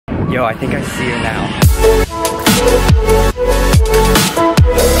Yo, I think I see her now.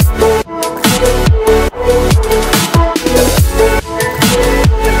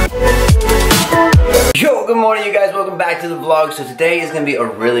 Yo, good morning you guys, welcome back to the vlog. So today is gonna be a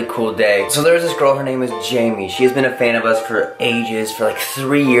really cool day. So there's this girl, her name is Jamie. She has been a fan of us for ages, for like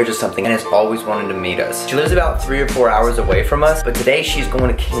 3 years or something, and has always wanted to meet us. She lives about 3 or 4 hours away from us, but today she's going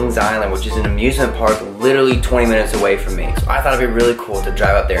to Kings Island, which is an amusement park literally 20 minutes away from me. So I thought it'd be really cool to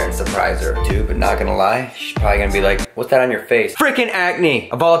drive up there and surprise her. Dude, but not gonna lie, she's probably gonna be like, what's that on your face? Freaking acne!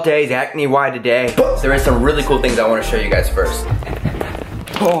 Of all days, acne, why today? But there is some really cool things I wanna show you guys first.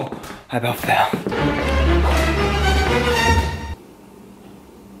 Oh, I about fell.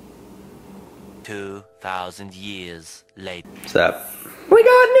 2,000 years later. What's up? We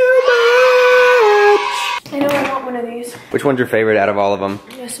got new merch! I know I want one of these. Which one's your favorite out of all of them?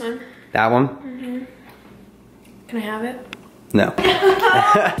 This one. That one? Mm-hmm. Can I have it? No.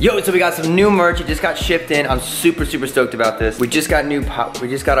 Yo, so we got some new merch. It just got shipped in. I'm super stoked about this. We just got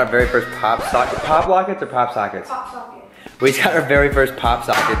our very first pop socket. Pop lockets or pop sockets? Pop socket. We just got our very first pop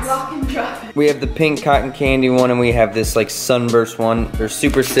sockets. Rock and drop it. We have the pink cotton candy one and we have this like sunburst one. They're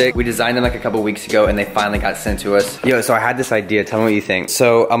super sick. We designed them like a couple weeks ago and they finally got sent to us. Yo, so I had this idea. Tell me what you think.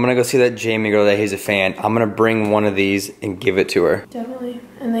 So I'm gonna go see that Jamie girl that he's a fan. I'm gonna bring one of these and give it to her. Definitely.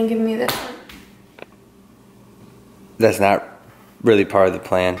 And then give me this one. That's not really part of the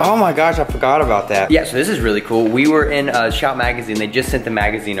plan. Oh my gosh, I forgot about that. Yeah, so this is really cool. We were in Shout Magazine. They just sent the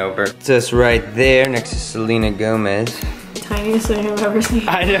magazine over. It's just right there next to Selena Gomez. Tiniest thing I've ever seen.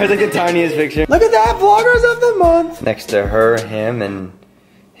 I know, it's like the tiniest picture. Look at that, vloggers of the month. Next to her, him, and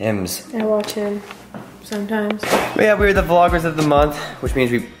hims. I watch him sometimes. But yeah, we're the vloggers of the month, which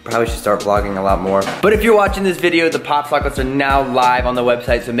means we probably should start vlogging a lot more. But if you're watching this video, the pop sockets are now live on the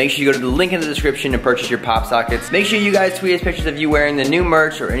website, so make sure you go to the link in the description and purchase your pop sockets. Make sure you guys tweet us pictures of you wearing the new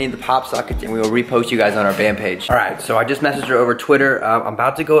merch or any of the pop sockets, and we will repost you guys on our fan page. All right, so I just messaged her over Twitter. I'm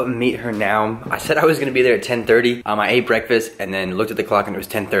about to go and meet her now. I said I was gonna be there at 10:30. I ate breakfast and then looked at the clock and it was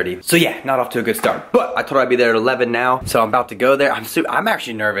 10:30. So yeah, not off to a good start. But I told her I'd be there at 11 now, so I'm about to go there. I'm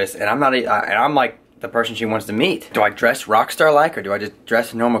actually nervous, and I'm like the person she wants to meet. Do I dress rock star like, or do I just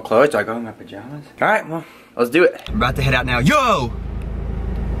dress in normal clothes? Do I go in my pajamas? All right, well, let's do it. I'm about to head out now. Yo!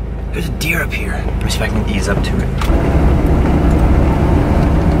 There's a deer up here. Let me see if I can ease up to it.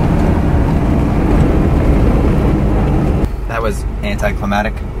 That was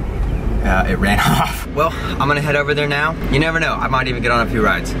anticlimactic. It ran off. Well, I'm gonna head over there now. You never know, I might even get on a few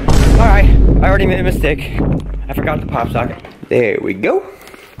rides. All right, I already made a mistake. I forgot the pop socket. There we go.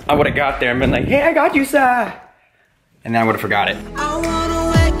 I would've got there and been like, hey, I got you, sir. And then I would've forgot it. I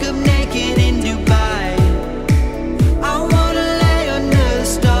wanna wake up naked in Dubai. I wanna lay under the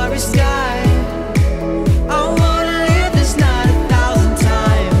starry sky. I wanna live this night 1,000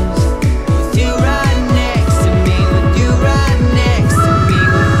 times. With you right next to me, with you right next to me,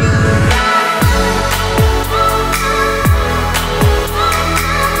 with you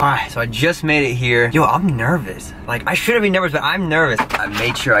right. Alright, so I just made it here. Yo, I'm nervous. Like, I shouldn't be nervous, but I'm nervous. I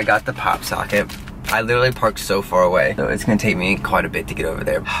made sure I got the pop socket. I literally parked so far away, so it's gonna take me quite a bit to get over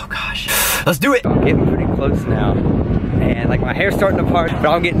there. Oh gosh, let's do it. I'm getting pretty close now. And like my hair's starting to part, but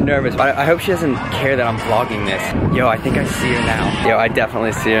I'm getting nervous. But I hope she doesn't care that I'm vlogging this. Yo, I think I see her now. Yo, I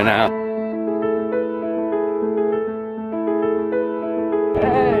definitely see her now.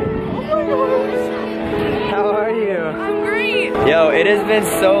 Hey. How are you? I'm great. Yo, it has been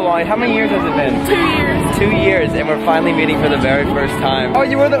so long. How many years has it been? 2 years. 2 years, and we're finally meeting for the very first time. Oh,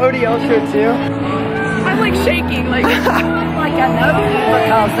 you wore the O.D.L shirt too? I'm like shaking, like. Like I know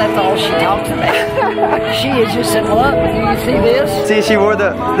because that's all she talks about. She is just in love. Do you see this? See, she wore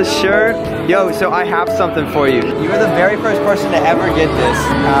the shirt. Yo, so I have something for you. You were the very first person to ever get this.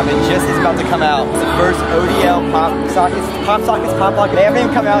 It just is about to come out. It's the first O.D.L pop sockets, pop lock. They haven't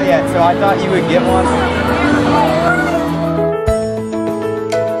even come out yet, so I thought you would get one.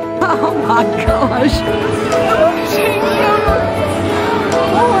 Oh my gosh.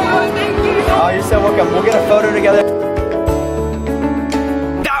 Oh, you're so welcome. We'll get a photo together.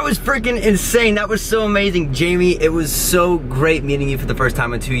 That was freaking insane. That was so amazing. Jamie, it was so great meeting you for the first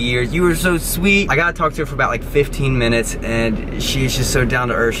time in 2 years. You were so sweet. I got to talk to her for about like 15 minutes and she's just so down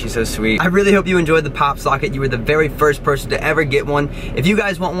to earth. She's so sweet. I really hope you enjoyed the pop socket. You were the very first person to ever get one. If you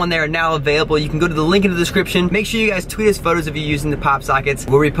guys want one, they are now available. You can go to the link in the description. Make sure you guys tweet us photos of you using the pop sockets.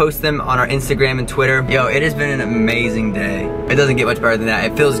 We'll repost them on our Instagram and Twitter. Yo, it has been an amazing day. It doesn't get much better than that.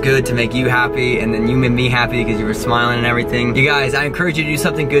 It feels good to make you happy and then you made me happy because you were smiling and everything. You guys, I encourage you to do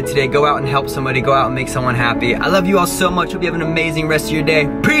something good today. Go out and help somebody. Go out and make someone happy. I love you all so much. Hope you have an amazing rest of your day.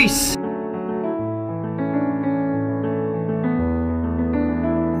 Peace!